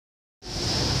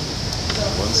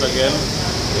once again,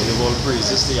 we give all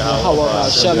praises to Yahweh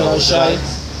Hashem Yahushai.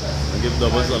 And give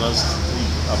double honors to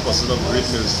the apostle of great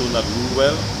millstone that rule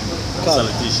well.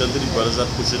 Salutation to the brothers that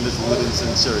push in this word in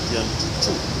sincerity and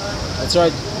truth. That's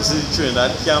right. This is the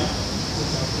Trinidad camp.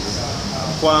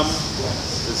 Kwam,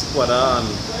 it's Kwada and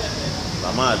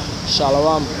Lamad.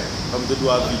 Shalom. Come to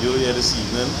do a video here this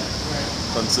evening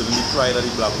concerning the pride of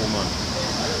the black woman.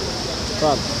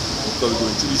 Come. Because we're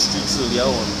going to the streets earlier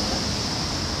on.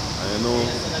 And you know,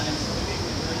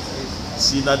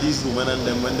 see that these women and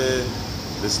them when they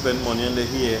spend money on the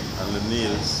hair and the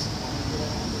nails,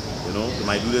 you know, they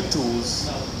might do their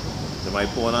toes, they might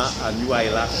put on a new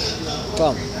eyelash.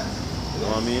 Come. You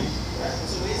know what I mean?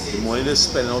 The money they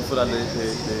spend out for that,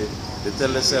 they tell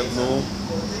themselves no,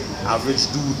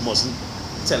 average dude mustn't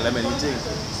tell them anything.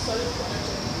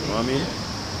 You know what I mean?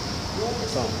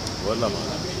 Come. What man?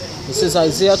 This is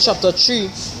Isaiah chapter 3,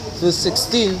 verse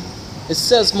 16. It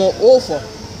says, moreover,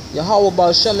 Yahweh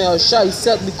Hashem Yahushai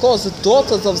said, because the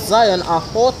daughters of Zion are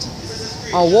haughty,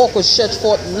 and walk with stretched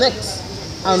forth necks,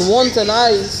 and wanton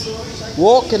eyes,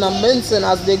 walking and mincing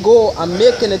as they go, and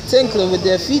making a tinkling with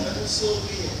their feet.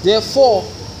 Therefore,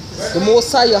 the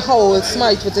Most High Yahweh will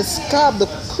smite with a scab the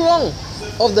crown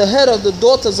of the head of the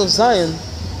daughters of Zion,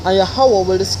 and Yahweh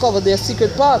will discover their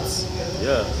secret parts.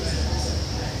 Yeah.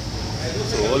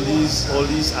 So all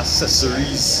these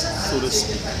accessories, so to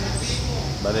speak,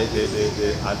 but they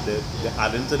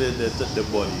add into the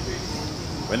body.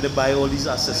 When they buy all these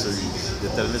accessories, they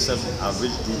tell themselves the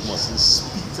average dude mustn't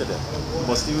speak to them,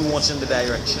 mustn't even watch in the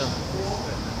direction.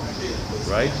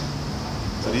 Right?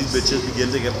 So these bitches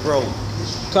begin to get proud.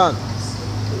 Can't.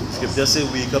 Scripture say,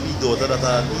 wake up your daughter that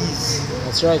are at ease.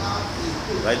 That's right.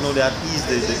 Right now they're at ease.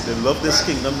 They love this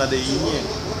kingdom that they're in here.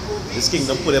 This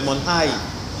kingdom put them on high.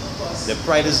 Their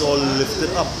pride is all lifted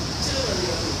up.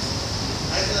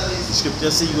 The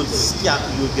scripture says you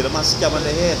will get them a scab on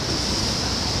the head.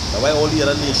 That's why all the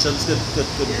other nations could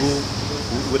go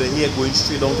with the hair going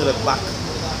straight down to the back.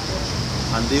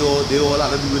 And they all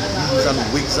have to do with weaves and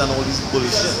wigs and all this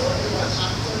bullshit.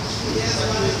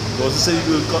 Because it says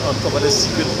you will uncover the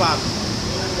secret part.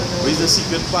 Where is the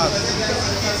secret part?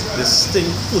 The stink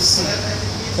pussy.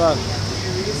 Can't.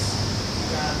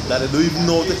 That they don't even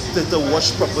know to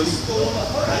wash properly.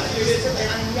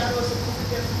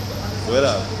 Where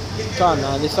are? Can't.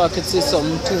 And if I could say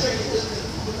something too.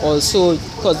 Also,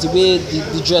 because the way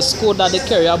the dress code that they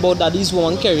carry about, that these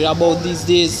women carry about these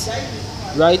days,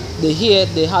 right? The hair,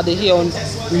 they had the hair on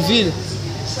reveal.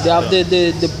 They have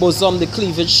the bosom, the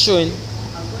cleavage showing,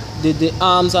 the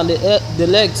arms and the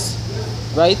legs,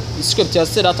 right? The scripture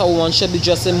said that a woman should be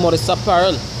dressed in modest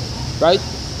apparel, right?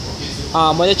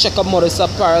 When you check out modest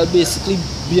apparel, basically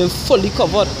being fully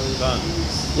covered.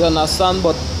 You understand?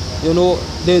 But you know,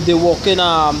 they walk in.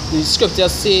 The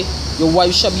scriptures say your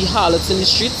wife shall be harlots in the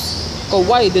streets. Because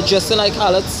why? They're dressing like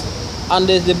harlots and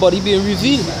the body being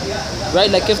revealed,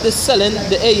 right? Like if they're selling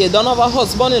the you don't have a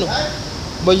husband, you know,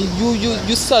 but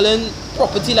you selling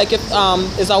property like if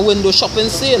it's a window shopping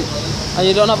sale and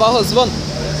you don't have a husband,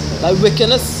 like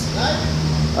wickedness,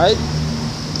 right?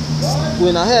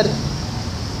 Going ahead.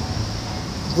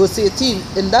 Verse 18,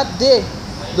 in that day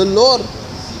the Lord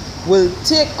will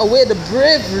take away the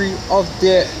bravery of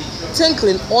their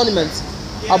tinkling ornaments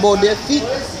about their feet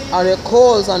and their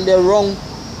cords and their wrong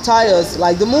tires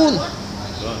like the moon.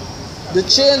 The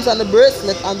chains and the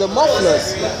bracelet and the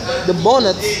mufflers, the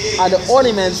bonnets and the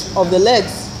ornaments of the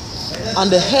legs, and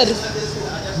the head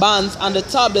bands and the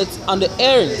tablets and the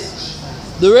earrings,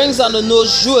 the rings and the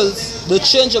nose jewels, the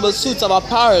changeable suits of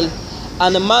apparel,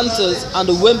 and the mantles and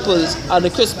the wimples and the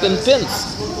crisping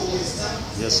pins.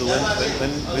 Yeah, so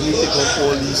when you take out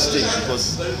all these things,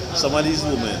 because some of these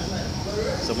women,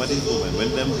 when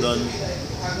them done,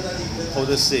 how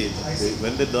they say,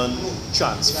 when they done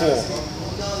transform,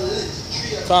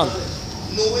 Come.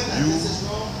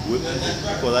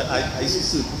 Because I see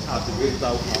certain articles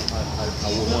about a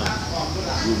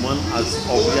woman as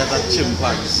ugly as a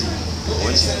chimpanzee.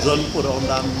 When she done put on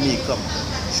that makeup,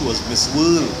 she was Miss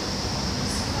World.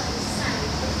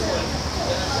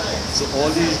 So all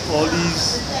these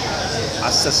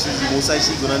accessories, most I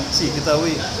see gonna take it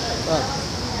away.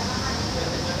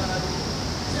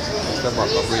 Step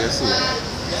back up where you see.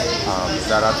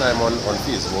 That a time on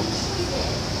Facebook,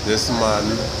 this man,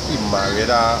 he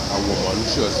married a woman.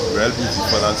 She was real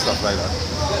beautiful and stuff like that.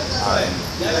 And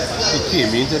he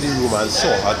came into the room and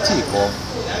saw her take off,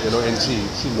 you know, and she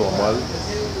normal,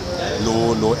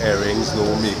 no earrings,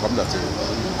 no makeup, nothing.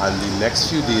 And the next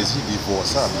few days he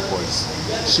divorced her because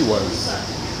she was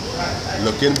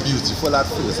looking beautiful at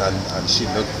first and she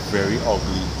looked very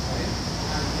ugly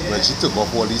when she took off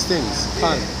all these things.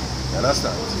 You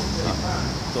understand?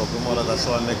 Talking about that, I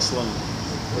saw next one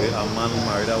where a man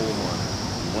married a woman,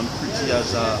 one pretty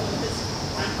as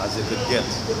they could get,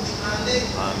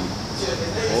 and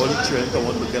all the children come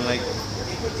out looking like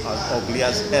as ugly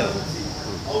as hell.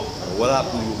 What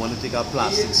happened? You want to take a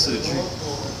plastic surgery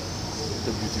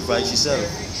to beautify herself.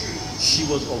 She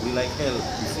was ugly like hell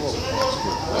before.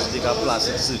 She take a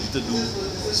plastic surgery to do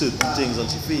certain things on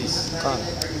her face.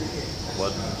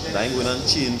 But that ain't going to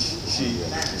change. She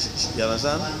you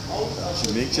understand?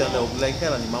 She makes her look like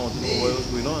hell, and the man want to know what was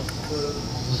going on.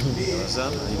 You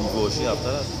understand? And he divorced her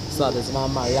after that. So this man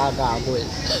Mariaga boy.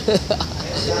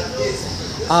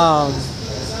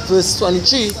 Verse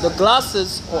 23, the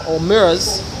glasses or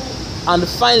mirrors, and the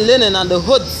fine linen, and the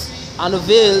hoods, and the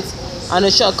veils, and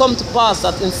it shall come to pass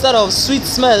that instead of sweet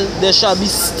smell there shall be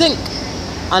stink,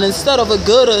 and instead of a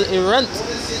girdle a rent,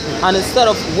 and instead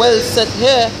of well set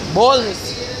hair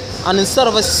baldness, and instead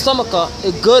of a stomacher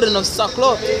a girdle of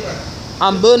sackcloth,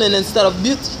 and burning instead of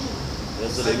beauty.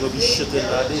 Yes, so they're going to be shit in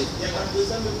that day.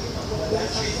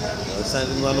 There's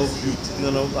no beauty,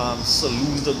 no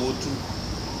saloon to go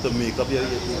to make up your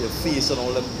face and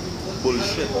all that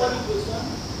bullshit.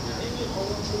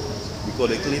 Because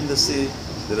they claim to say,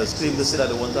 that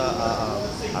they want a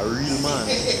real man,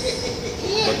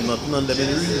 but nothing on them in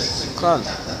real. Can't.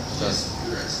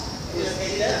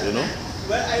 You know?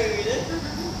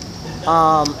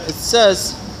 It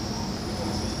says,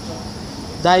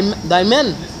 thy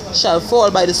men shall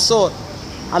fall by the sword,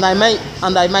 and thy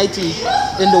mighty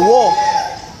in the war,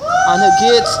 and her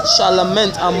gates shall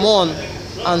lament and mourn,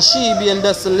 and she being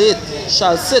desolate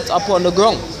shall sit upon the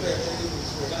ground.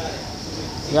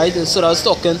 Right, and so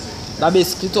that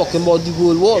basically talking about the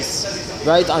world wars,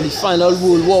 right, and the final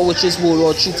world war, which is World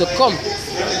War III to come,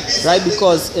 right,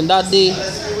 because in that day,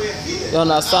 you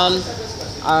understand,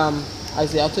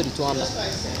 Isaiah 32 on that.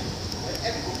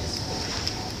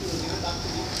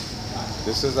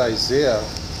 This is Isaiah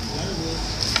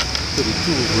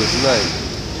 32 verse 9.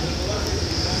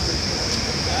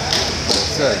 It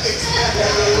says,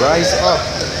 rise up,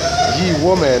 ye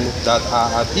women that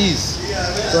are at ease.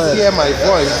 Hear my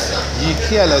voice, ye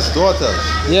careless daughters.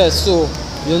 Yes, so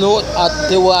you know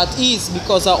they were at ease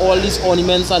because of all these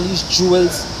ornaments and these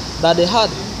jewels that they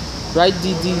had, right?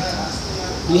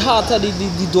 The heart of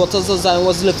the daughters of Zion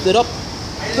was lifted up,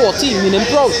 40, meaning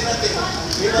proud,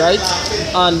 right?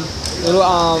 And you know,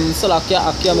 Salakia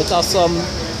Akia met some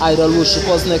idol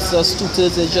worshippers next to us 2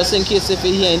 just in case if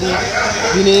you hear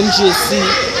the name JC,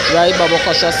 right?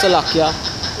 Babakasha Salakia,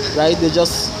 right? They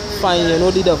just find, you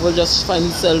know, the devil just find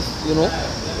himself, you know.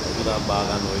 Where that bag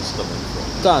of noise coming from?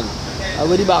 Can.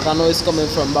 Where the bag of noise coming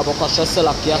from? Babakasha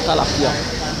Salakia Kalakia,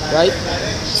 right?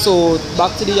 So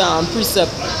back to the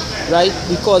precept, right?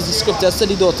 Because the scripture said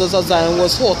the daughters of Zion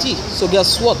was haughty. So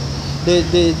guess what? They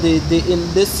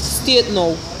in this state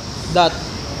now that,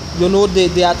 you know,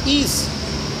 they at ease,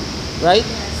 right?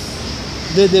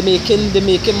 They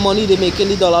making money, they making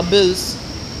the dollar bills,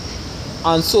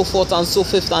 and so forth and so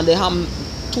forth, and they have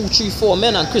 2, 3, 4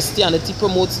 men, and Christianity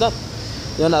promotes that.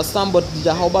 You understand? But the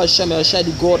Jehovah Shem El Shai,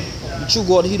 the God, the true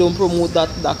God, he don't promote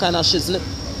that kind of shit, isn't it?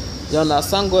 You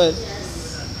understand? Go ahead.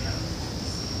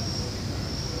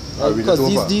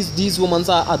 Because these women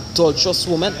are adulterous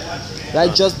women,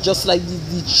 right? Just like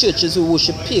the churches who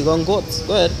worship pagan gods.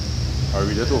 Go ahead. I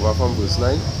read it over from verse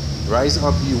 9. Rise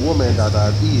up, ye women that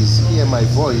are at ease, hear my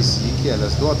voice, ye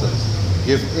careless daughters.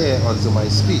 Give ear unto my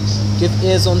speech. Give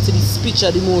ears unto the speech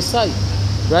of the Most High,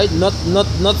 right? Not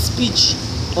speech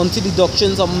unto the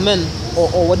doctrines of men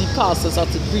or what the pastors are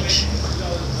to preach,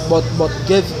 but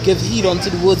give heed unto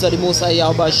the words of the Most High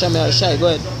Yahweh Shem El Shai. Go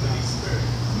ahead.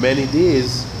 Many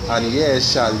days and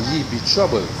years shall ye be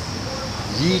troubled,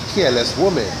 ye careless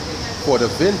women, for the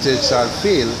vintage shall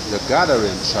fail, the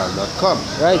gathering shall not come.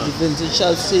 Right, the vintage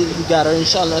shall fail, the gathering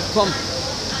shall not come.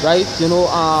 Right, you know,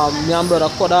 me and brother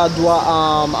Koda do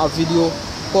a video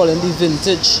calling the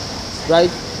vintage,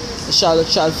 right, shall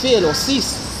fail or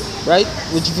cease, right,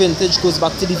 which vintage goes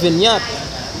back to the vineyard,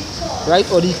 right,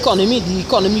 or the economy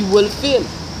will fail.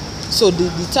 So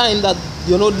the time that,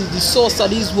 you know, the source of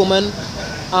these women,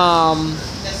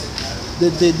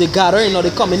 the gathering or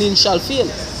the coming in shall fail.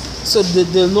 So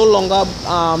they'll no longer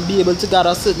be able to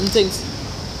gather certain things.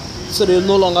 So they'll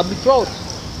no longer be proud.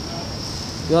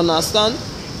 You understand?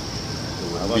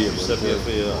 It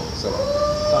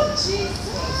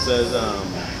says,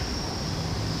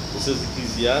 this is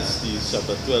Ecclesiastes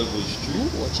chapter 12 verse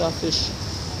 2. Watch our fish.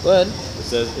 Go ahead. It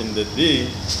says, in the day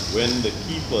when the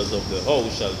keepers of the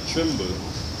house shall tremble,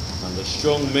 and the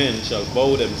strong men shall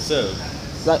bow themselves.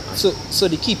 Right. So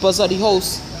the keepers of the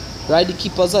house, right? The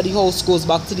keepers of the house goes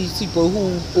back to these people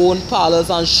who own parlors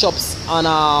and shops and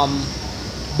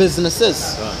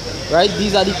businesses, right?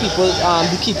 These are the people,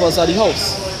 the keepers of the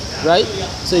house, right?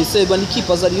 So he said, when the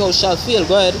keepers of the house shall fail,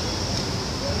 go ahead.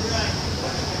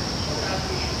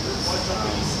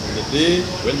 The day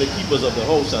when the keepers of the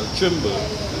house shall tremble,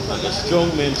 and the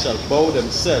strong men shall bow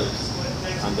themselves,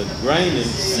 and the grinding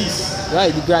cease.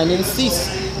 Right, the grinding cease.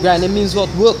 Grinding means what?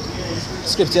 Work.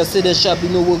 Scripture says there shall be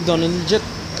no work done in Egypt.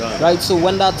 Right, so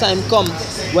when that time comes,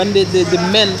 when the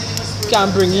men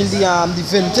can bring in the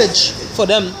vintage for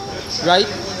them, right?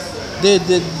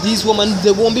 These women,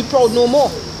 they won't be proud no more,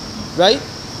 right?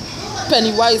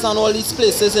 Pennywise and all these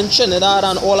places in Trinidad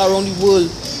and all around the world,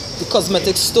 the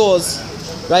cosmetic stores,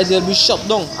 right? They'll be shut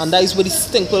down, and that is where the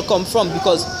stink will come from,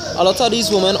 because a lot of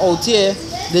these women out here,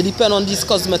 they depend on these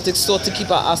cosmetic stores to keep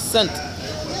a scent,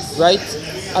 right?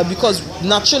 Because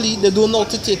naturally they don't know how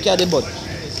to take care of their body,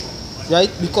 right?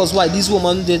 Because why? These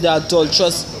women, they're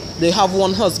adulterous. They have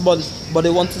one husband, but they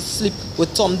want to sleep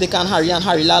with Tom, Dick and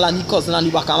Harry Lal and his cousin and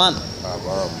the Baka man.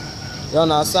 You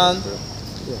understand?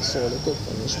 Yeah, so look up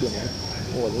and this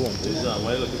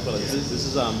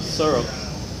is Sirach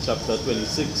chapter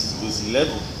 26 verse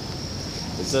 11.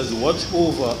 It says, watch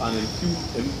over an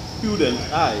impudent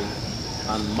eye,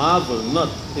 and marvel not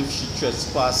if she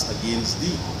trespass against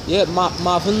thee. Yeah,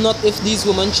 marvel not if these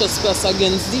women trespass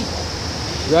against thee,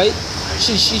 right?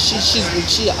 She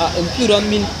impudent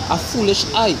mean a foolish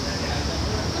eye,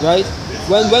 right?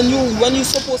 When you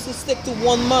supposed to stick to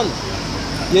one man,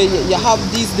 you have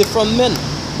these different men,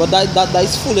 but that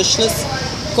is foolishness,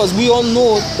 because we all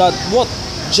know that what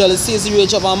jealousy is the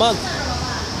rage of a man.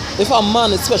 If a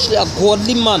man, especially a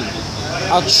godly man,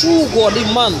 a true godly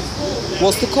man,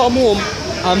 was to come home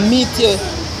and meet you,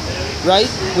 right,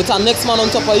 with our next man on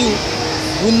top of you,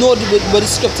 we know what the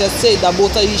scriptures say, that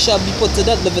both of you shall be put to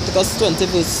death. Leviticus 20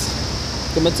 verse.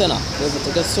 Give me 10.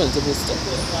 Leviticus 20 verse 10.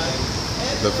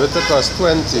 Leviticus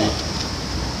 20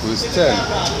 verse 10.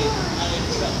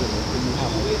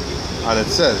 And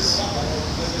it says,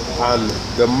 and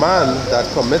the man that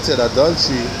committed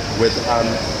adultery with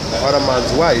another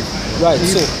man's wife. Right,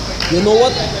 so you know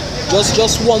what?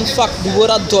 Just one fact, the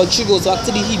word adultery goes back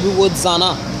to the Hebrew word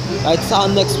zana. Right, it's our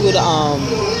next word,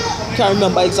 can't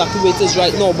remember exactly where it is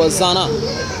right now, but zana.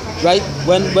 Right?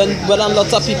 When a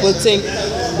lot of people think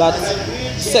that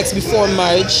sex before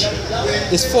marriage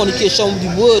is fornication,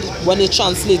 the word, when they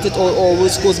translate it,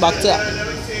 always goes back to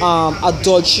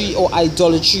adultery or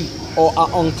idolatry or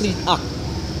an unclean act.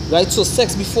 Right? So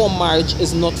sex before marriage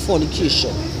is not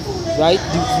fornication. Right?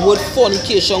 The word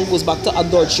fornication goes back to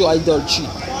adultery or idolatry.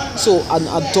 So an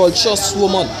adulterous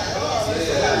woman,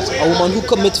 a woman who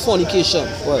commits fornication.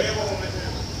 What?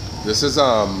 This is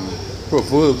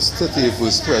Proverbs 30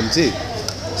 verse 20.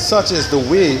 Such is the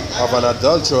way of an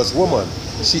adulterous woman.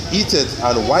 She eateth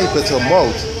and wipeth her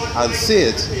mouth, and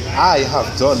saith, I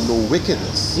have done no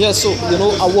wickedness. Yeah, so you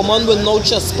know, a woman will now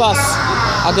trespass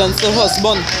against her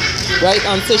husband, right,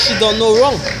 and say she done no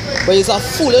wrong, but it's a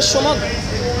foolish woman,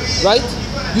 right?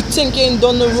 You think you ain't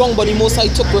done no wrong, but the Most High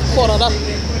took record of that.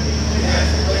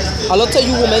 A lot of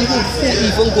you women who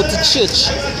even go to church,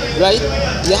 right?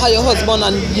 You have your husband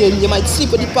and you might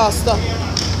sleep with the pastor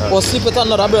or sleep with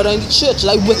another brother in the church,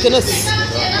 like wickedness.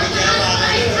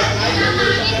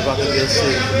 If I could just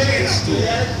say this too,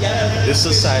 this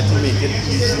society make it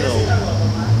easy now.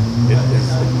 It is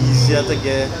easier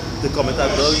to commit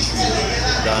adultery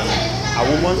than a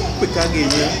woman quicker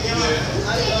getting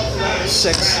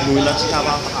sex knowing that she have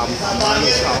a man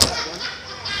is her husband.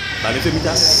 And if you meet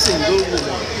a single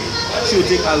woman, she will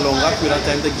take a longer period of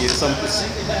time to get some pussy.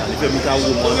 And if you meet a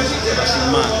woman, she's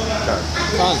mad.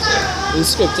 The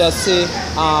scriptures say,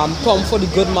 come for the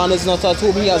good man is not at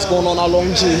home, he has gone on a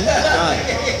long journey.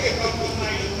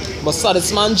 But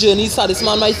saddest man journey, saddest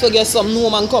man might forget some new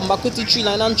man come back with the tree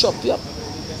line and chop you up.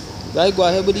 Right, go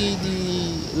ahead with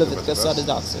the Leviticus of the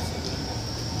dark side.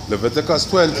 Leviticus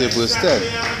 20 verse 10.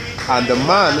 And the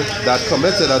man that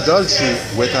committed adultery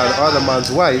with another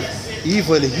man's wife,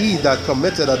 even he that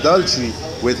committed adultery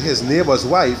with his neighbor's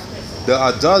wife, the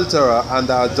adulterer and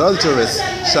the adulteress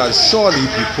shall surely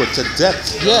be put to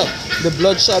death. Yeah, the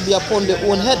blood shall be upon their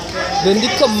own head. Then the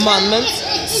commandments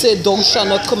say thou shalt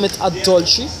not commit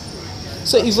adultery.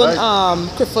 So even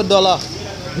Clifford Dollar,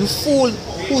 you fool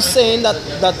who's saying that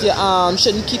you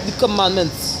shouldn't keep the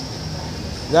commandments.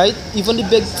 Right? Even the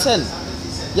Big Ten.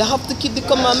 You have to keep the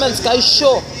commandments, guys.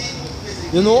 Sure,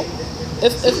 you know,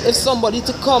 if somebody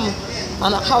to come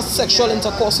and have sexual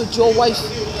intercourse with your wife,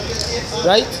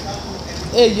 right?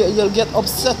 Hey, you'll get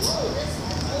upset.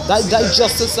 That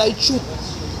justice, that truth.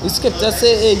 The scripture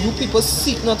say, hey, you people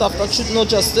seek not after truth, no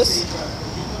justice.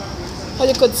 Or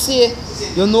you could say,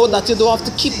 you know that you don't have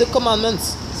to keep the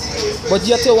commandments, but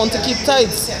yet you want to keep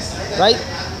tithes, right?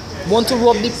 Want to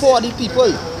rob the poor, the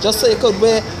people, just so you could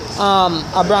wear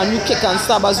a brand new kick and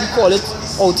stab, as we call it,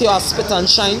 out here, spit and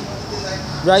shine,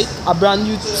 right? A brand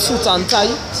new suit and tie,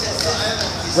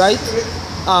 right?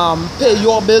 Pay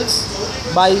your bills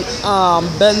by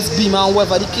Benz, Beamer, and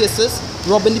whatever the case is,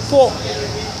 robbing the poor,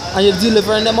 and you're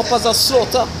delivering them up as a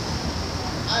slaughter,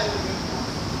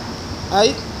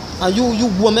 right? And you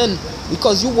women,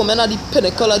 because you women are the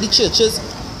pinnacle of the churches,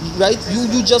 right?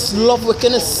 You just love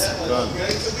wickedness.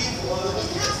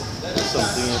 There's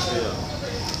something in here.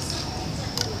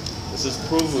 This is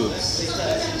Proverbs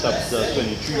chapter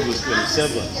 23 verse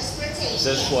 27. It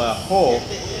says, for a whore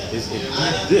is a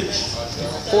deep ditch.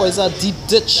 Whore is a deep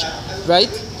ditch, right?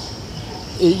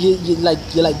 You're like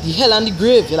the hell and the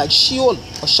grave. You're like Sheol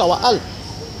or Shawa'al.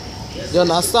 You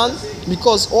understand?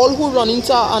 Because all who run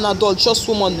into an adulterous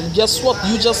woman, guess what?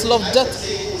 You just love death.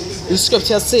 The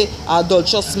scriptures say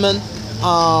adulterous men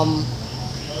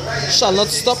shall not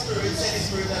stop.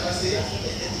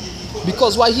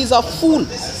 Because why? He's a fool.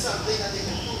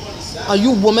 And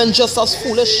you women just as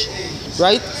foolish,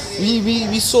 right?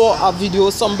 We saw a video,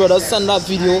 some brothers send that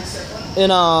video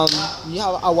in we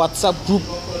have a WhatsApp group,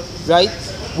 right?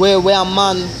 Where a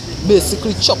man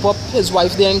basically chop up his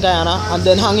wife there in Guyana and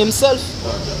then hang himself.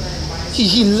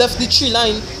 He left the tree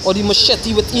line or the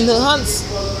machete within her hands,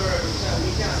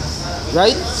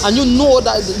 right? And you know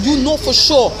for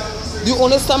sure the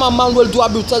only time a man will do a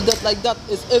brutal death like that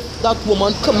is if that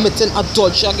woman committing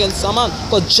adultery against a man,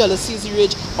 because jealousy is the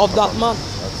rage of that man.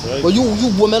 That's right. But you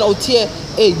women out here,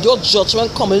 hey, your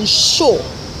judgment coming sure.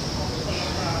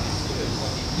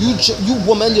 You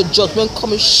women, your judgment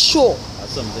coming sure.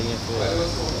 That's something in here.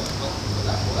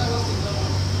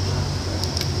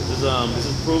 This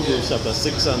is Proverbs chapter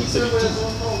 6 and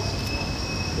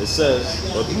 32. It says,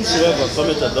 but whosoever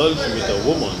commit adultery with a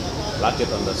woman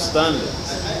lacketh understanding.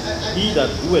 He that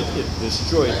doeth it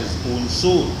destroyeth his own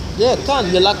soul. Yeah,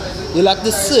 you lack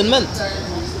discernment.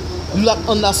 You lack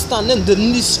understanding.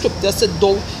 Didn't the scripture say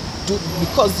don't do,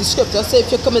 because the scripture say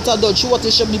if you commit adultery, what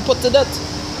it should be put to death.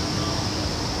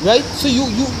 Right? So you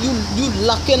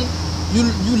lacking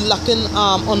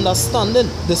understanding,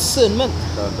 discernment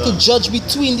to judge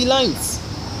between the lines.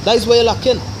 That is where you're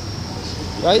lacking.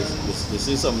 Right? They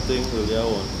say something earlier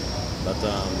on that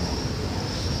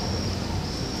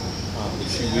if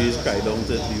she weighs cry down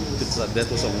to the pits of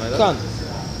death or something like that.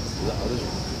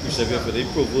 You said for the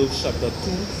Proverbs chapter 2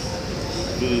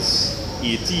 verse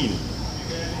 18.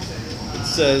 It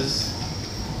says,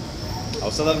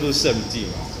 I'll start at verse 17.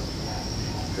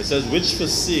 It says, which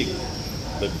forsake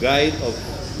the guide of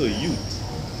her youth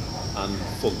and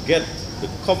forget the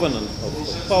covenant of her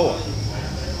power.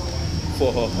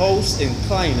 For her house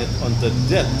inclineth unto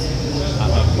death,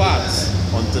 and her paths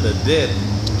unto the dead.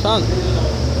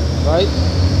 Right?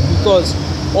 Because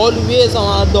all the ways of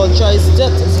an adulterer is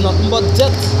death. It's nothing but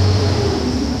death.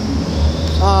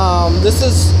 This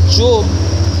is Job.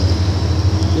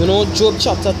 You know, Job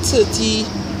chapter 30.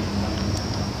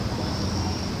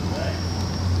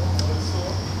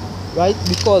 Right?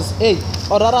 Because, hey,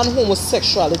 other than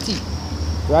homosexuality,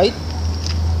 right?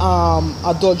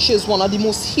 Adultery is one of the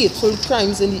most hateful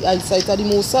crimes in the eyesight of the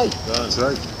Most High. That's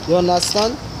right. You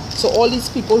understand? So all these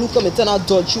people who commit an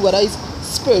adultery, whether it's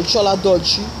spiritual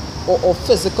adultery or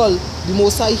physical, the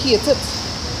Most High hate it.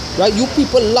 Right? You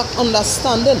people lack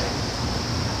understanding.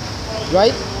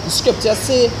 Right? The scriptures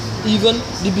say even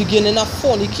the beginning of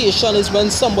fornication is when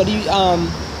somebody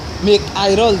make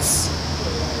idols.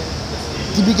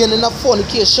 The beginning of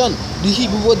fornication, the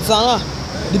Hebrew word zana,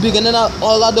 the beginning of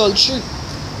all adultery.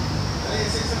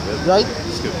 Right?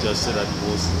 The scripture said that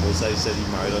Most High said he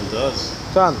married unto us.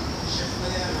 Can.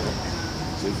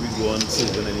 So if we go on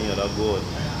serving any other God,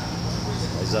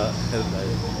 is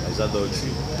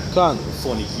adultery, Can.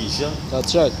 fornication.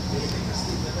 That's right.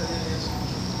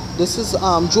 This is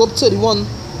Job 31.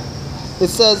 It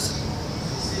says,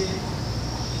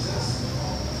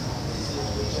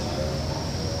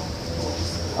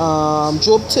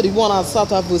 Job 31 and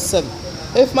start at verse 7.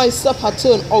 If my step had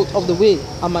turned out of the way,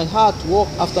 and my heart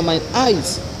walked after mine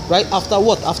eyes, right? After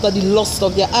what? After the lust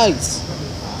of their eyes,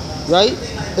 right?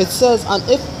 It says, and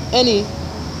if any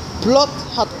plot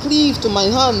had cleaved to my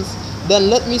hands, then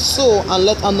let me sow and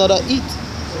let another eat.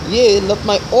 Yea, let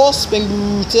my offspring be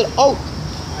rooted out.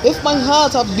 If my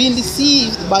heart have been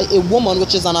deceived by a woman,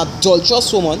 which is an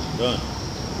adulterous woman,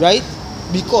 right?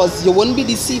 Because you wouldn't be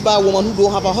deceived by a woman who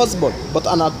don't have a husband, but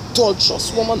an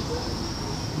adulterous woman.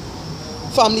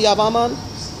 Family, you have a man,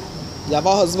 you have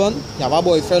a husband, you have a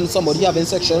boyfriend, somebody having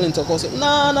sexual intercourse.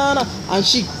 Nah. And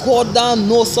she go down,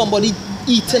 know somebody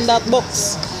eating that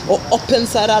box or up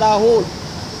inside of that hole.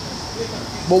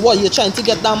 But what, you're trying to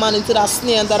get that man into that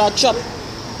snare and that trap.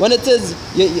 When it is,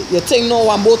 you think no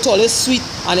one both all is sweet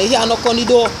and you hear a knock on the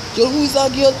door. Girl, who is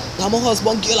that girl? I'm a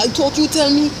husband. Girl, I thought you tell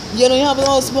me you don't have a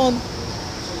husband.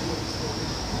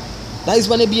 That is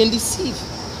when you're being deceived.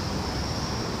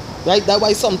 Right? That's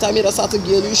why sometimes you just have to,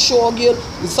 girl, you sure, girl.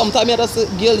 Sometimes you just say,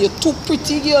 girl, you're too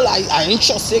pretty, girl. I ain't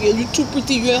trust you, girl. You're too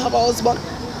pretty, you ain't have a husband.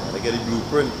 I get a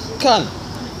blueprint. Can.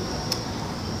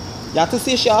 You have to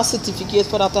say she has a certificate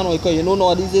for that, because you know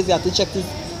nowadays you have to check this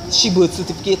she birth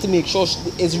certificate to make sure she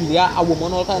is really a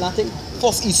woman, all kind of thing.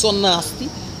 First, it's so nasty.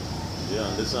 Yeah,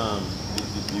 and this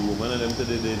the woman and them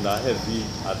today, they in that heavy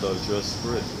adulterous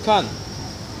spirit. Can.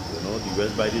 You know, the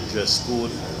West by the dress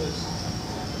code,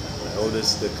 all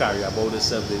this they carry about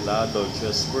themselves, they that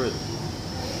adulterous spirit.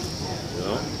 You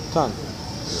know? Can.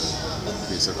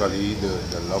 Basically,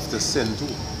 the love to sin too.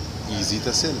 Easy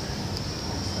to sin.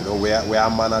 You know, where a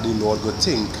man of the Lord go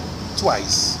think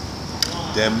twice,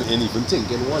 them ain't even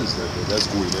thinking once, they're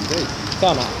just going and think.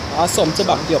 Can I have something to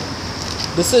back you up.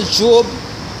 This is Job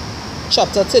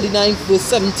chapter 39 verse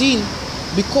 17.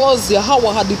 Because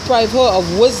Yahweh had deprived her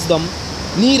of wisdom,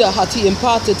 neither had he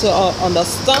imparted to her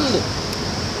understanding.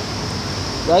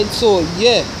 Right? So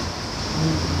yeah.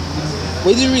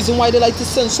 What is the reason why they like to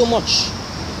sin so much?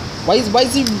 What is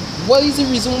the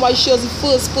reason why she was the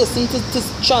first person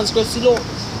to transgress the law?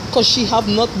 Because she have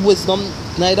not wisdom,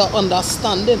 neither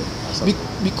understanding.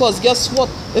 Because guess what?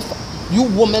 If you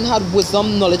women had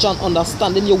wisdom, knowledge and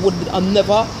understanding, you would have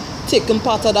never taken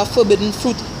part of that forbidden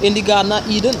fruit in the Garden of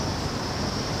Eden.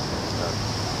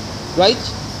 Right?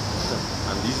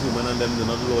 And these women and them, they're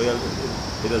not loyal.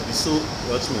 It has be so,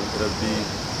 watch me, it has be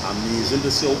amazing to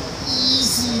see how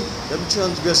easy them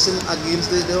transgressing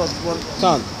against the husband.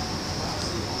 Can.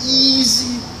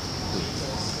 Easy.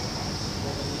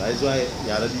 That is why you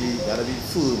gotta be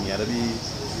firm, you gotta be,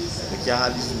 you can't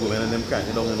have these women and them crying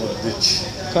down in the ditch.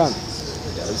 Can.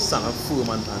 You gotta stand up firm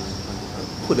and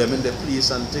put them in their place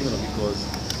and things, you know, because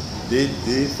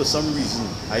they for some reason,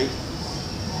 I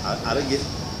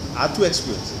had two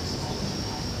experiences.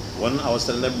 One, I was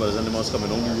telling them brothers and them was coming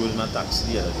down the road in a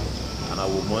taxi the other day, and a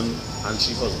woman and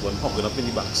she husband hugging up in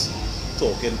the backseat,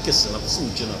 talking, kissing up,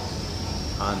 smooching up,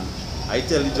 and I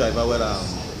tell the driver, well,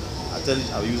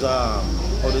 I use a,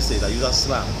 how they say it, I use a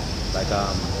slang, like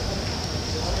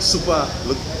super,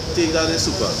 look, take that in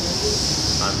super.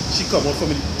 And she come out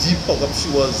from a deep hug up, she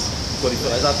was, but if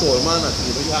I told man, I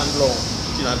think you hand long,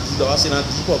 she not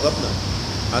deep hug up now.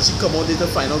 And she come out there to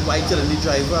find out why telling the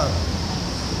driver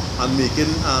and making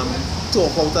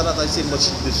talk out of that. I say, but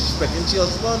she disrespecting she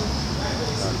husband.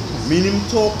 Meaning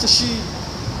talk to she.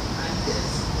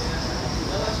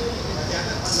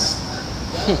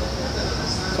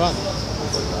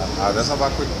 Let's have a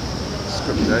quick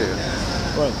scripture here.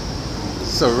 Right.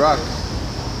 Sirach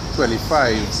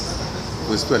 25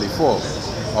 verse 24.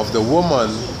 Of the woman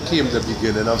came the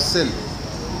beginning of sin.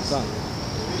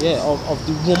 Yeah, of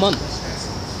the woman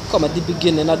come at the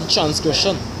beginning of the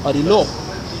transgression of the law.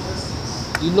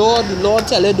 The Lord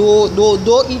tell you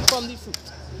don't eat from the fruit.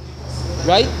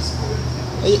 Right?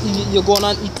 You're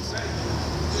gonna eat.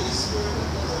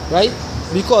 Right?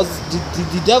 Because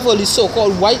the devil is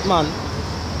so-called white man,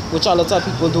 which a lot of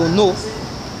people don't know.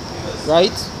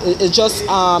 Right? It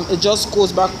just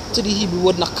goes back to the Hebrew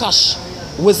word nakash,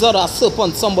 wizard or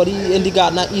serpent, somebody in the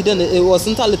Garden of Eden. It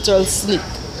wasn't a literal snake.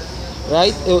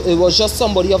 Right? It was just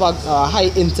somebody of a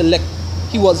high intellect.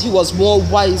 He was more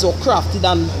wise or crafty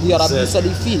than the other beasts of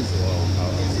the field.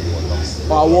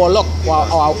 Or a warlock, or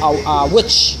a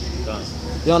witch.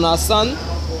 You understand?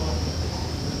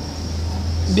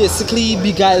 Basically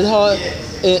beguile her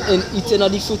in eating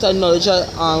of the fruit of knowledge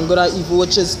and good and evil,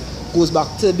 which goes back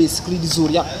to basically the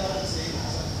zodiac.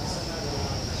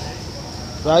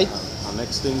 Right? And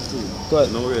next thing too,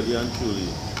 you know, really and truly,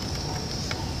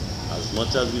 as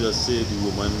much as we just say the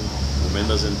woman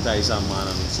doesn't entice a man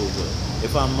and so forth.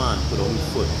 If a man put on the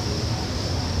foot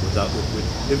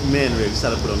if men really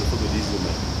start to put on the foot with these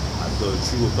women,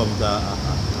 adultery will come to a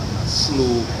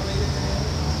slow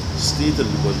state,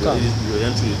 because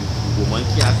eventually the woman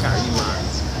can't carry man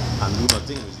and do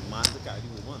nothing. It's the man to carry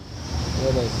the woman.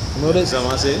 You know what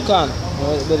I'm saying? Can.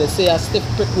 But they say a stiff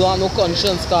prick don't have no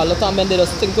conscience, because a lot of men they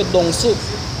just think with dung soap.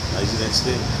 That is the next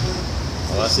thing.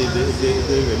 I say they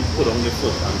really put on the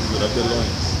foot and put up the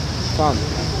loins. Can.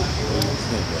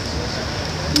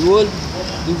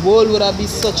 The world would have been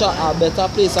such a better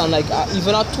place, and like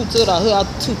even a tutor, I heard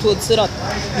a tutor say that.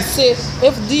 He say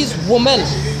if these women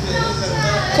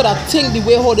could have think the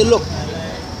way how they look,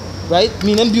 right,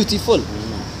 meaning beautiful,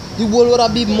 the world would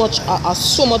have been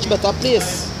so much better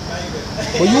place.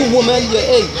 But you women, you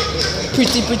hey,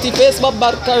 pretty face but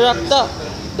bad character.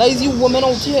 That is you women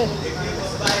out here.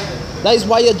 That is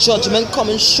why your judgment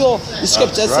coming sure. The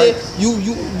scripture say you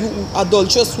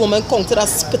adulterous woman counted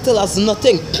as spittle as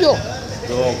nothing, pure.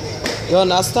 You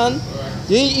understand?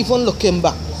 You ain't even looking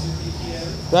back.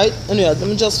 Right? Anyway, let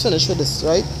me just finish with this,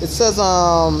 right? It says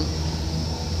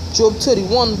Job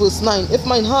 31 verse 9, if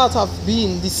mine heart have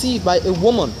been deceived by a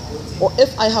woman, or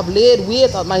if I have laid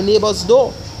wait at my neighbor's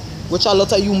door, which a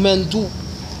lot of you men do,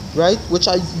 right? Which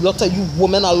a lot of you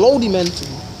women allow the men to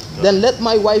do, then let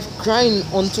my wife grind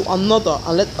unto another,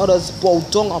 and let others bow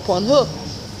down upon her.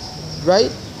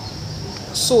 Right?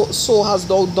 So hast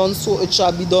thou done, so it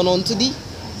shall be done unto thee.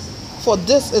 For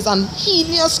this is an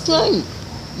heinous crime.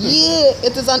 Yea,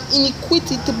 it is an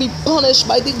iniquity to be punished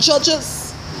by the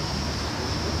judges.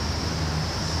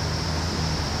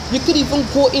 You could even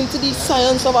go into the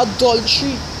science of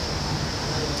adultery.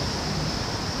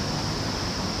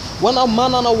 When a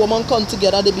man and a woman come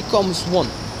together, they become one.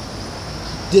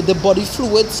 The body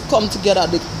fluids come together,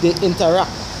 they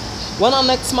interact. When our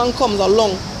next man comes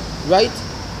along, right,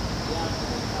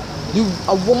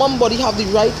 a woman body have the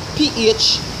right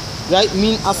pH, right,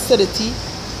 mean acidity,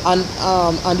 and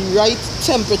the right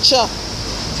temperature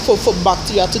for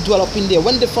bacteria to dwell up in there.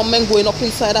 When different men going up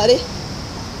inside of there,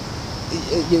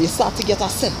 you start to get a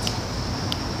scent.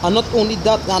 And not only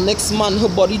that, the next man, her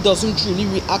body doesn't really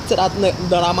react to that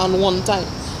man one time.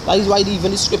 That is why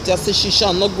even the scripture says she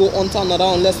shall not go on to another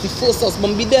unless the first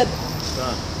husband be dead.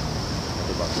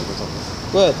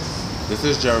 Good. This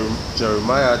is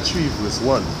Jeremiah 3 verse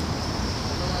 1.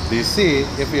 They say,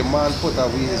 if a man put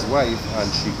away his wife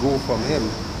and she go from him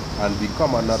and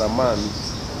become another man,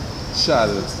 shall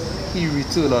he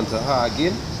return unto her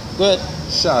again? Good.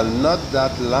 Shall not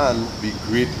that land be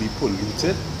greatly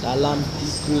polluted? That land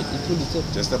is greatly polluted.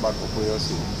 Just about what you're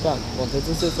saying. Frank, wanted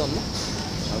to say something?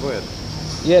 Go ahead.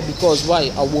 Yeah, because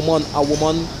why? A woman,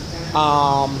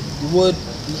 the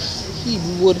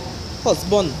Hebrew word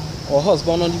husband, or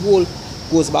husband on the whole,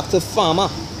 goes back to farmer.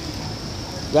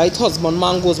 Right? Husband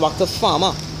man goes back to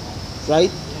farmer.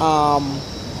 Right?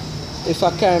 If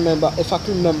I can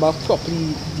remember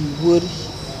properly the word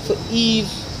for Eve,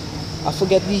 I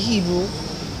forget the Hebrew.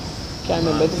 Can't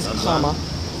remember if it's farmer.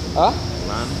 Huh?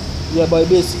 Land. Yeah, but it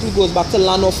basically goes back to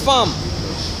land or farm.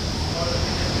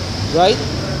 Right?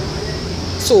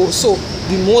 So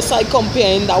the most I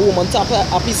comparing that woman to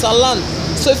a piece of land.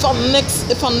 So if a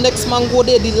next man go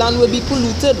there, the land will be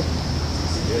polluted.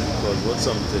 Yeah, because what's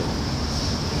something?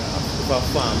 If a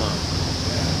farmer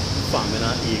farming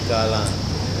an acre of land,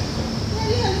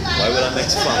 why would the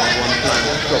next farmer want to plant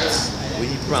crops? Where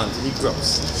he planting crops?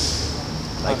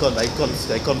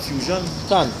 Like confusion.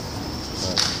 Can.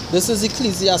 This is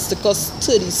Ecclesiasticus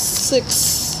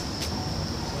 36,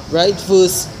 right,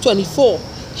 verse 24.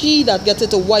 He that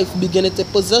getteth a wife beginneth a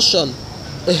possession,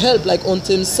 a help like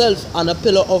unto himself, and a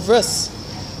pillar of rest.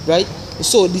 Right?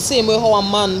 So the same way how a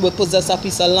man will possess a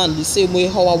piece of land, the same way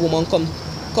how a woman comes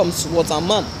towards a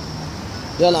man.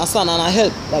 You understand? And a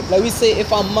help. Like we say,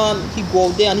 if a man he go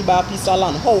out there and he buy a piece of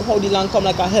land, how the land come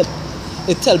like a help?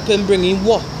 It help him bring in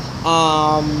what?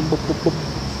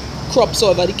 Crops,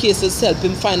 whatever the case is, help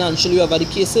him financially, whatever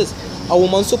the case is. A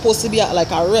woman supposed to be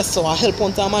like a rest or a help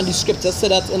unto a man. The scripture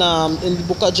said that in the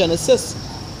book of Genesis.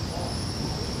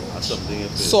 That's something.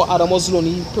 So Adam was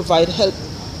lonely, provide help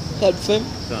for him.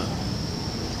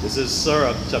 This is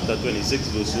Sirach chapter 26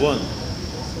 verse 1.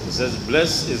 It says,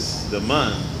 blessed is the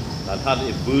man that had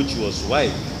a virtuous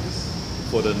wife,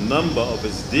 for the number of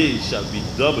his days shall be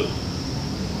doubled.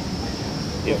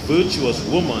 A virtuous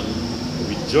woman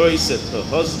rejoiceth her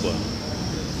husband,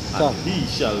 and he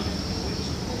shall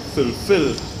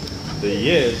fulfill the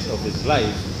years of his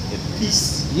life in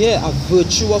peace. Yeah, a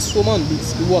virtuous woman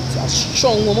means what? A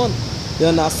strong woman. You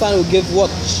understand? Will give what?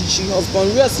 She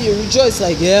husband rest, he rejoice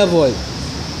like, yeah boy.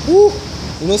 Woo!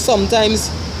 You know, sometimes,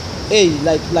 hey,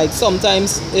 like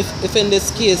sometimes, if in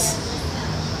this case,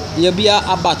 you be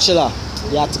a bachelor,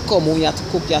 you have to come home, you have to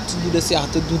cook, you have to do this, you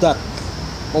have to do that.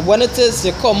 But when it is,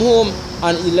 you come home,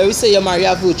 and let me say you marry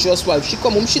a virtuous wife, she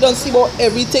come home, she don't see about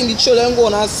everything, the children go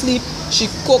on and sleep, she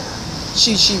cook,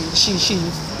 she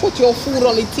put your food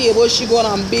on the table, she go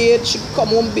on and bathe, she come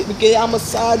home, because you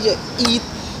massage, you eat,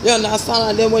 you understand,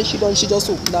 and then when she done, she just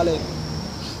open that leg.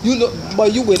 You know,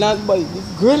 but you will not, but the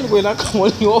girl will not come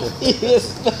on your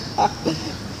face. Yeah,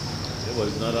 but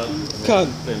it's not that.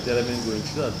 Plenty of men going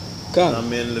through that. Some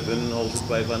men live in house with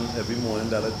wife, and every morning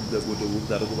they go to work,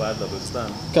 they go by a double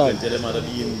stand. Plenty of them are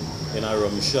be in a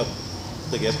rum shop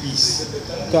to get peace.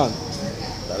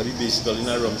 That'll be basically in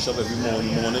a rum shop every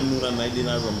morning, noon and night in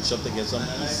a rum shop to get some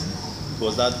peace.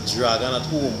 Because that dragon at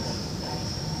home,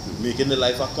 making the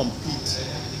life a complete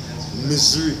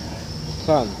misery.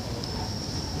 Can.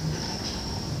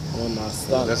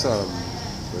 Understand. Let's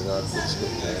bring out the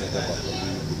scripture,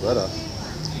 brother.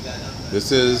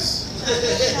 This is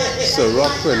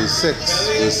Sirach 26,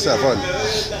 verse 7.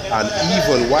 An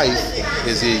evil wife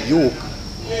is a yoke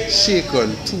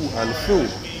shaken to and fro.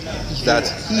 That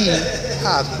he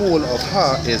had hold of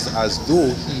her is as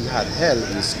though he had held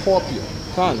a scorpion.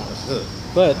 Can. Good.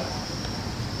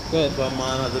 Good. If a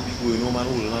man has to be going home and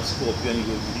holding a scorpion, he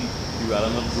rather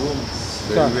not go home.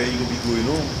 Very Can. rare he will be going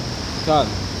home. Can.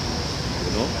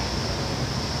 You know?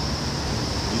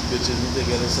 These bitches need to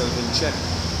get themselves in check.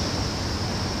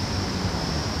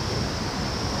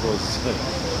 Because,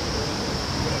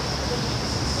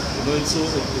 you know, it's so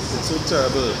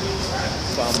terrible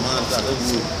for a man to have to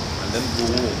work and then go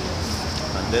home.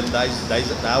 And then that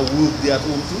work there at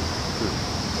home too.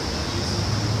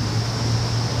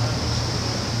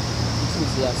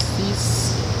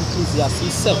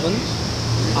 Ecclesiastes 7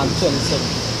 and 27.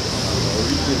 I'll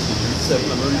read this 7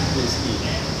 and I'll read this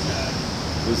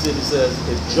 8. It says,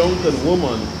 a drunken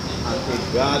woman and a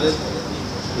garden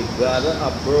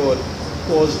abroad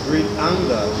cause great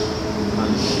anger,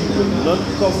 and she will not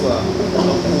cover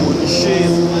her own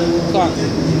shame. Can.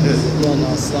 You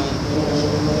understand?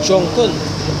 Drunken.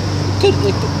 Could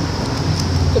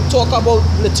talk about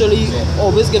literally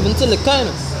always given to the kind,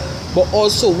 but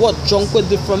also what? Drunk with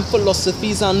different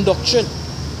philosophies and doctrine.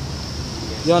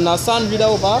 You understand? Read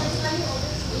over.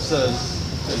 It says,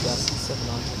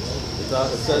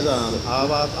 I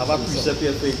have a precept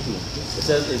here for you too. It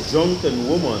says, a drunken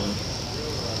woman,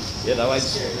 yeah, that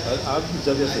was, I have a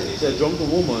precept here for you. It says, a drunken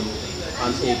woman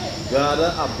and a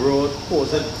gather abroad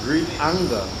causeth great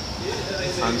anger,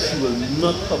 and she will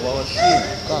not cover her shame.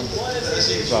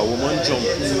 If a woman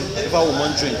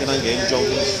drinking and getting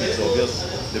drunk in the streets, obvious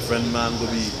different man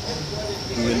will be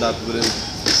doing that with him.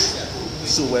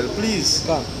 So well please.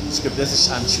 Scripture says,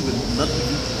 and she will not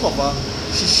even cover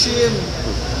she shame.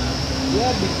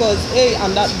 Yeah, because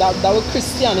and that was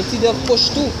Christianity they push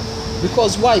too.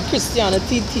 Because why?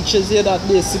 Christianity teaches you that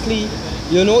basically,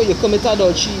 you know, you commit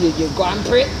adultery, you go and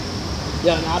pray.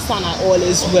 You understand, and all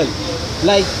is well.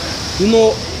 Like, you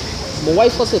know, my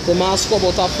wife was with him ask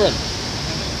about her friend.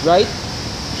 Right?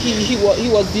 He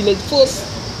was dealing first.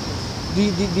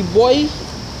 The boy,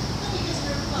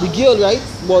 the girl, right,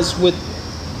 was with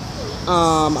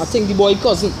I think the boy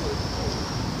cousin.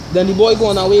 Then the boy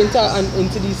gone away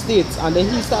into the States, and then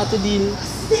he started deal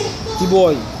the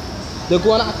boy. They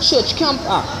go on a church camp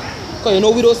because you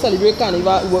know we don't celebrate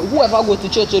carnival. Whoever go to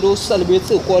church, they don't celebrate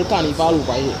so-called carnival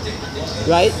over here.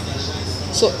 Right?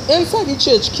 So inside the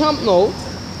church camp now,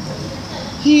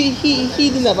 he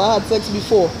never had sex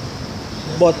before.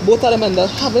 But both of them ended up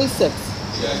having sex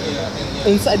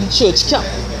inside the church camp.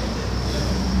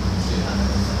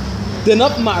 They're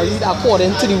not married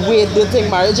according to the way they think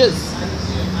marriage is.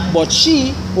 But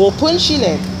she opened she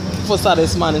leg for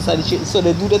this man inside the church. So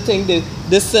they do the thing, they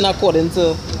sin according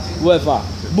to whoever.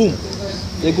 Boom.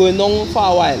 They're going on for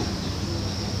a while.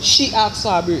 She asked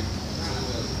for a break.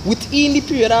 Within the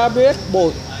period of break,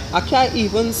 but I can't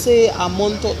even say a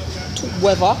month or two,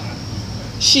 whatever,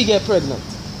 she get pregnant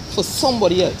for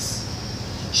somebody else.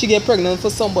 She get pregnant for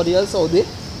somebody else out there.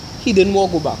 He didn't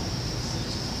want to go back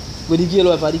with the girl,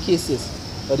 whatever the case is.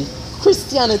 But the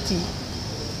Christianity,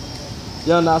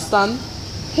 you understand?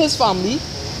 His family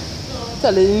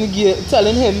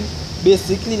telling him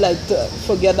basically like to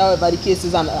forget that whatever the case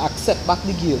is and accept back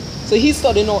the girl. So he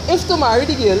studying now if to marry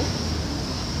the girl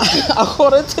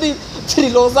according to the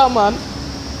laws of man,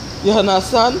 you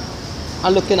understand,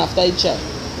 and looking after the child.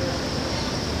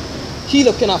 He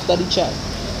looking after the child.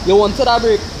 You wanted a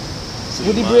break. So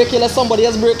would the break you let somebody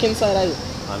else break inside of you?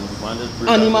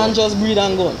 And the man just breathe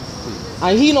and gone.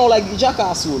 And he know like the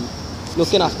jackass will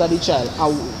looking after the child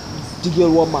and the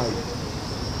girl was married.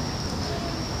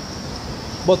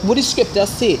 But what the scripture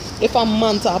say, if a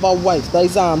man to have a wife, that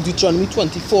is Deuteronomy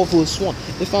 24 verse 1.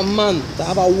 If a man to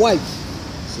have a wife.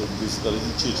 So basically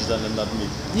the churches and then that make.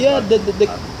 Yeah, the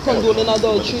condoning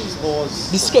adultery.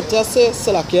 The scripture says,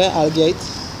 Salakia, I'll get it.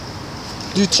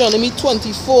 Deuteronomy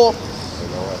 24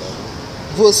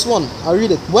 verse 1. I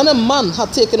read it. When a man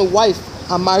had taken a wife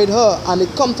and married her, and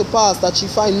it come to pass that she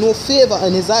find no favor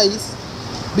in his eyes,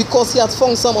 because he had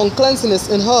found some uncleanness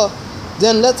in her,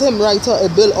 then let him write her a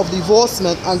bill of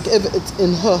divorcement and give it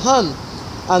in her hand,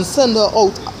 and send her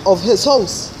out of his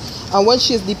house. And when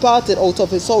she is departed out of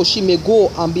his house, she may go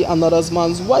and be another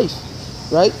man's wife.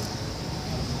 Right?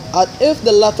 And if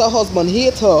the latter husband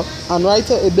hate her, and write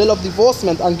her a bill of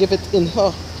divorcement and give it in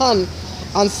her hand,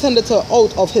 and send it her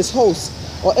out of his house,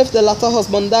 or if the latter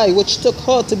husband die, which took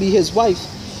her to be his wife,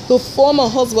 her former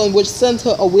husband which sent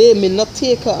her away may not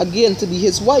take her again to be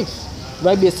his wife.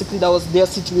 Right? Basically, that was their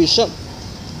situation.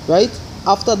 Right?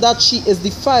 After that she is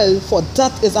defiled, for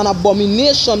that is an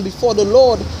abomination before the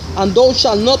Lord, and thou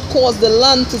shalt not cause the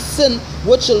land to sin,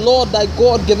 which the Lord thy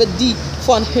God giveth thee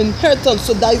for an inheritance.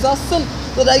 So that is a sin.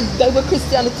 So that what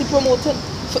Christianity promoting.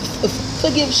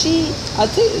 Forgive she, I'll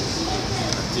take it.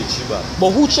 Take she back.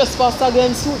 But who trespassed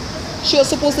against who? She was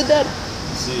supposed to dead.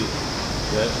 See,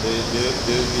 they're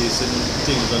basing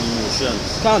things on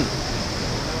emotions. Can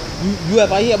you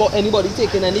ever hear about anybody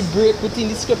taking any break within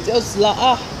the scriptures?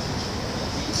 Like,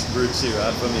 It's breaks here,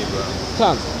 hard for me, bro.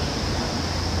 can.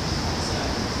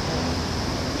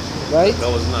 Right?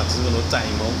 That was an accident, no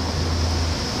time out.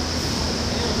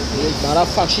 Matter of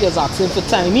fact, she is asking for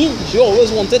timing. She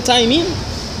always wanted timing.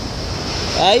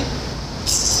 Right?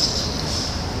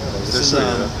 This is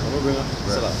I'm gonna bring up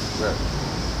Right.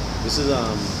 This is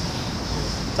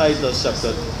Titus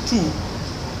chapter 2,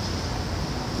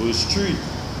 verse 3.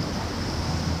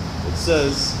 It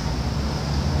says,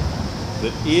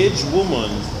 the aged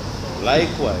woman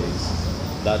likewise,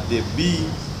 that they be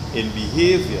in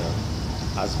behavior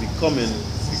as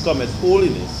becometh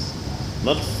holiness,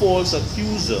 not false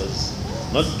accusers,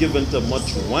 not given to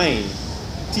much wine,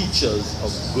 teachers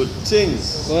of good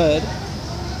things, Go ahead.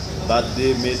 that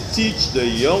they may teach the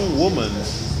young woman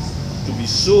to be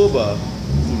sober,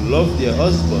 to love their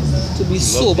husbands, To be love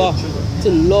sober, their children.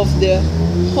 to love their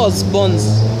husbands,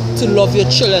 to love your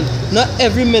children. Not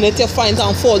every minute you find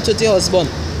some fault with your husband.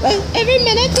 Well, every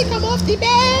minute he come off the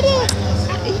bed.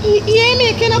 He ain't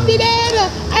making up the bed.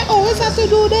 I always have to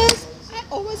do this. I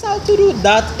always have to do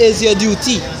that. Is your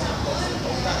duty.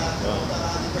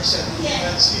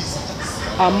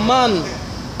 A man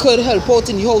could help out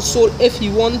in the household if he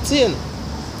wanted,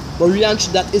 but really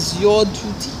that is your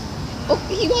duty. Oh,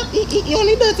 he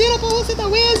only does it up house.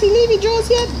 Where is he leaving Jones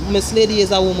yet? Miss Lady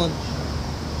is a woman.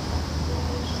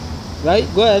 Right?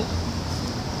 Go ahead.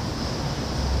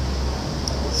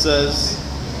 It says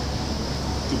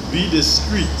to be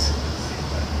discreet,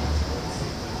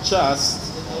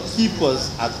 chaste,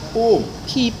 keepers at home.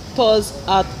 Keep us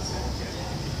at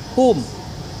home.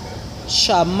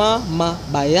 Shama ma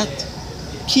bayat.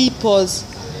 Keep us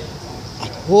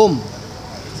at home.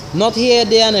 Not here,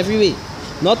 there, and everywhere.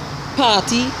 Not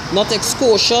party, not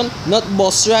excursion, not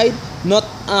bus ride, not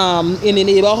in a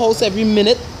neighbor house every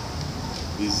minute.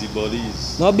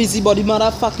 Busybodies. Not busybody, matter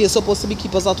of fact, you're supposed to be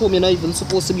keepers at home. You're not even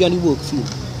supposed to be on the work field,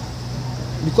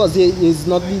 because there is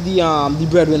not the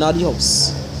breadwinner of the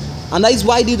house. And that is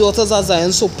why the daughters of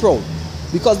Zion so proud,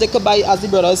 because they could buy, as the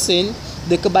brother is saying,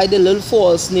 they could buy the little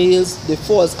false nails, the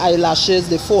false eyelashes,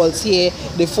 the false hair,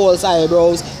 the false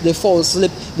eyebrows, the false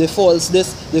lip, the false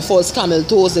this, the false camel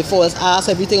toes, the false ass,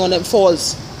 everything on them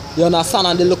false. You understand?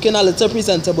 And they're looking a little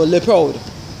presentable, they're proud.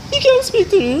 He can't speak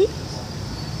to you.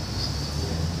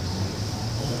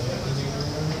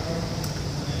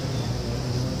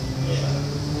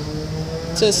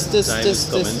 Time is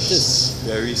coming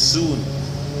very soon.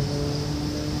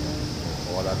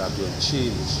 All of that will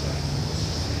change.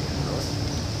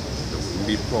 They wouldn't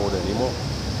be proud anymore.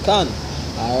 Can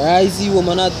arise, ye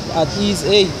woman at ease.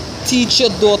 Hey, teach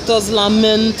your daughters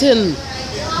lamenting.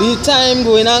 The time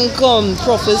going and come,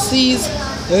 prophecies.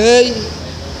 Hey,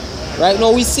 right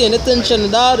now we seeing attention to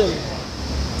that.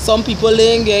 Some people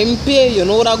ain't getting paid. You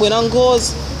know what going on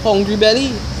cause? Hungry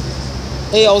belly.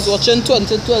 Hey, I was watching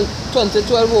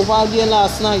 2012 over again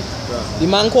last night. Yeah. The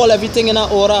man called everything in an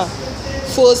order.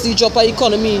 First the drop of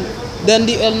economy, then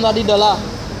the end of the dollar,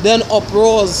 then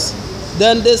uproars,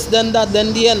 then this, then that,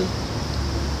 then the end.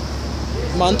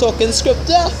 Man talking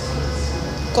scripture.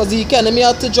 Because the economy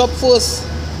had to drop first,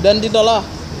 then the dollar.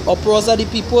 Uproars of the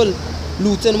people,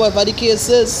 looting whatever the case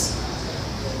is.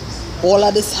 All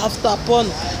of this have to happen.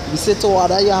 We say to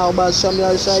Wada Yahweh Shem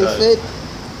Yahshua faith.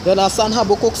 Then as San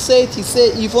Habakkuk said, he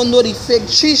said, even though the fig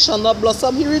tree shall not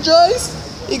blossom, he rejoiced.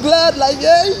 He glad like,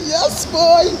 hey, yes,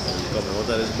 boy. Come on, what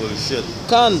are this bullshit?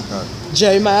 Can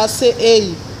Jeremiah say,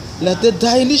 hey, let them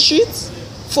die in the streets?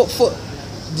 For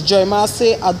Jeremiah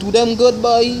say, I do them good,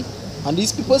 boy. And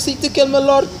these people seek to kill me,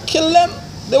 Lord. Kill them.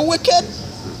 They're wicked.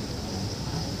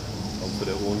 Come for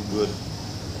their own good.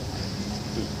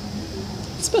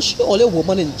 Especially all the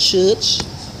women in church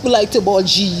who like to ball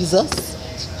Jesus.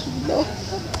 No.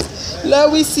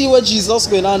 Let we see what Jesus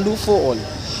going to do for all.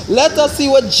 Let us see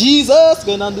what Jesus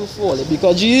going to do for all.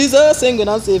 Because Jesus ain't going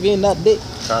to save you in that day.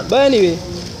 Can't. But anyway.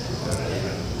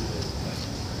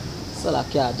 So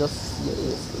like, yeah, just...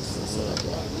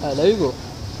 Alright, there you go.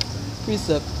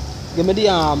 Precept. Give me the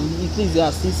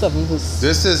Ecclesiastes 7 verse...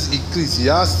 This is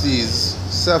Ecclesiastes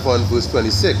 7 verse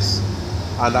 26.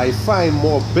 And I find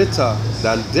more bitter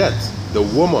than death the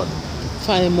woman,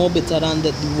 Find more better than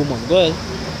that the woman. Go ahead.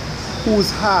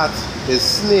 whose heart is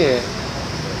snare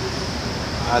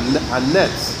and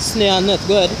nets, Snare and net.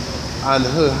 Go ahead. and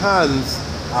her hands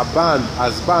are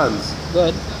bands. Go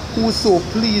ahead. Whoso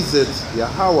pleaseth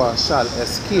Yahweh shall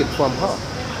escape from her,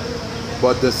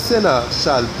 but the sinner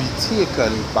shall be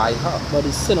taken by her. But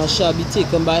the sinner shall be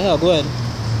taken by her. Go ahead.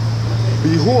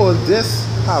 Behold, this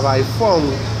have I found,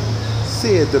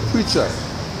 saith the preacher.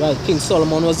 Right. King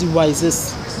Solomon was the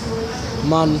wisest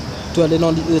man dwelling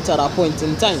on the earth at that point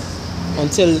in time.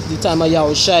 Until the time of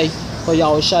Yahushai. For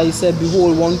Yahushai said,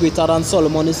 behold, one greater than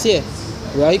Solomon is here.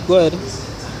 Right? Go ahead.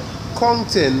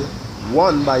 Counting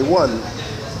one by one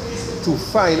to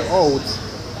find out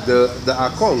the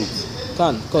account,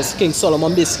 Because King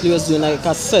Solomon basically was doing like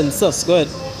a census. Go ahead.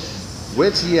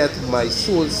 which yet my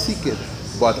soul seeketh,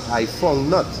 but I found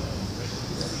not.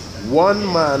 One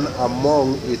man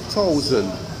among 1,000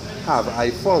 have I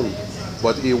found,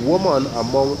 but a woman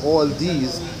among all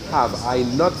these have I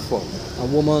not found. A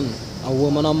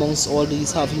woman amongst all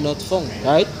these have you not found.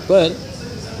 Right? Go ahead.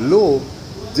 Lo,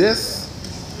 this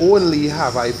only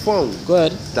have I found, Go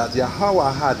ahead. that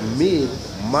Yahweh had made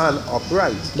man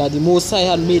upright. That the Most High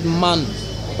had made man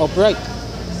upright.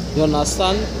 You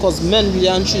understand? Because men really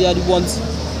and truly are the ones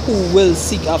who will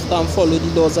seek after and follow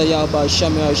the laws of Yahweh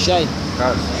Shem Yahushai.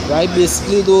 Right?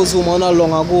 Basically, those women are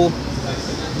long ago,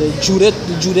 the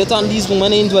Judith and these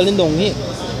women ain't dwelling down here.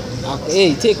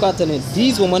 Hey, take that in it.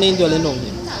 These women ain't dwelling down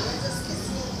here.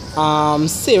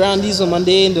 Sarah and these women,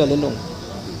 they ain't dwelling down.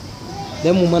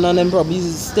 Them women and them probably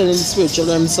still in the spiritual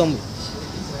realm somewhere.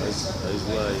 That's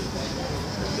why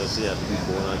they say have to be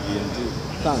born again too.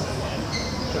 Thank.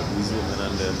 That these women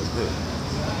and them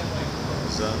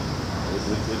so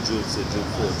what Job said, Job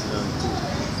 14 and 2.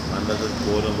 And that is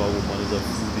born of a woman is a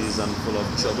few days and full of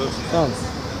trouble. Thank.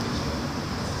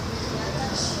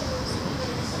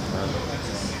 And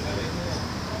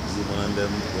these women and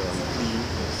them they are unclean,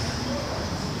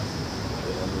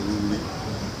 they are unruly,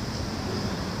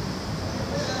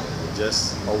 just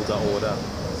out of order.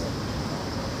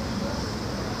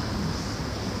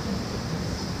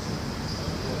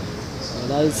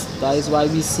 That is why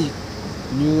we seek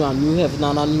new heaven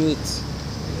and a new earth.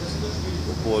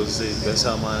 But Paul says, best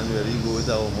a man really go with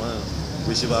a woman,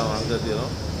 whichever man that, you know,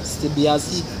 Still be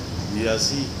as he. he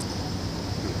has he.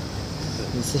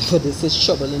 He said, but this is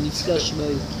trouble in the flesh,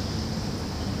 boy.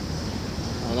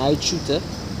 And I truth, eh?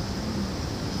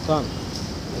 Come.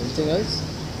 Anything else?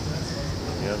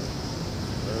 Yeah.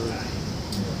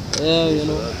 Yeah, you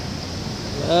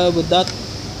know. With that,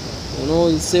 you know,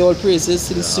 you say all praises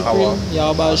to the Supreme,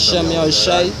 Yahweh Shem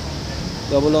Yahushai.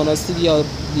 Double honors to the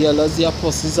elders, the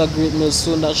apostles, a great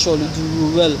millstone that surely do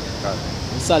rule well.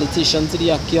 And salutation to the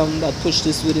Akim that push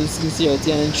this within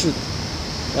sincerity and in truth.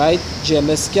 Right?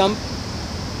 GMS Camp,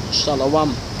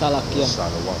 Shalom, Kalakia.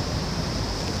 Shalom.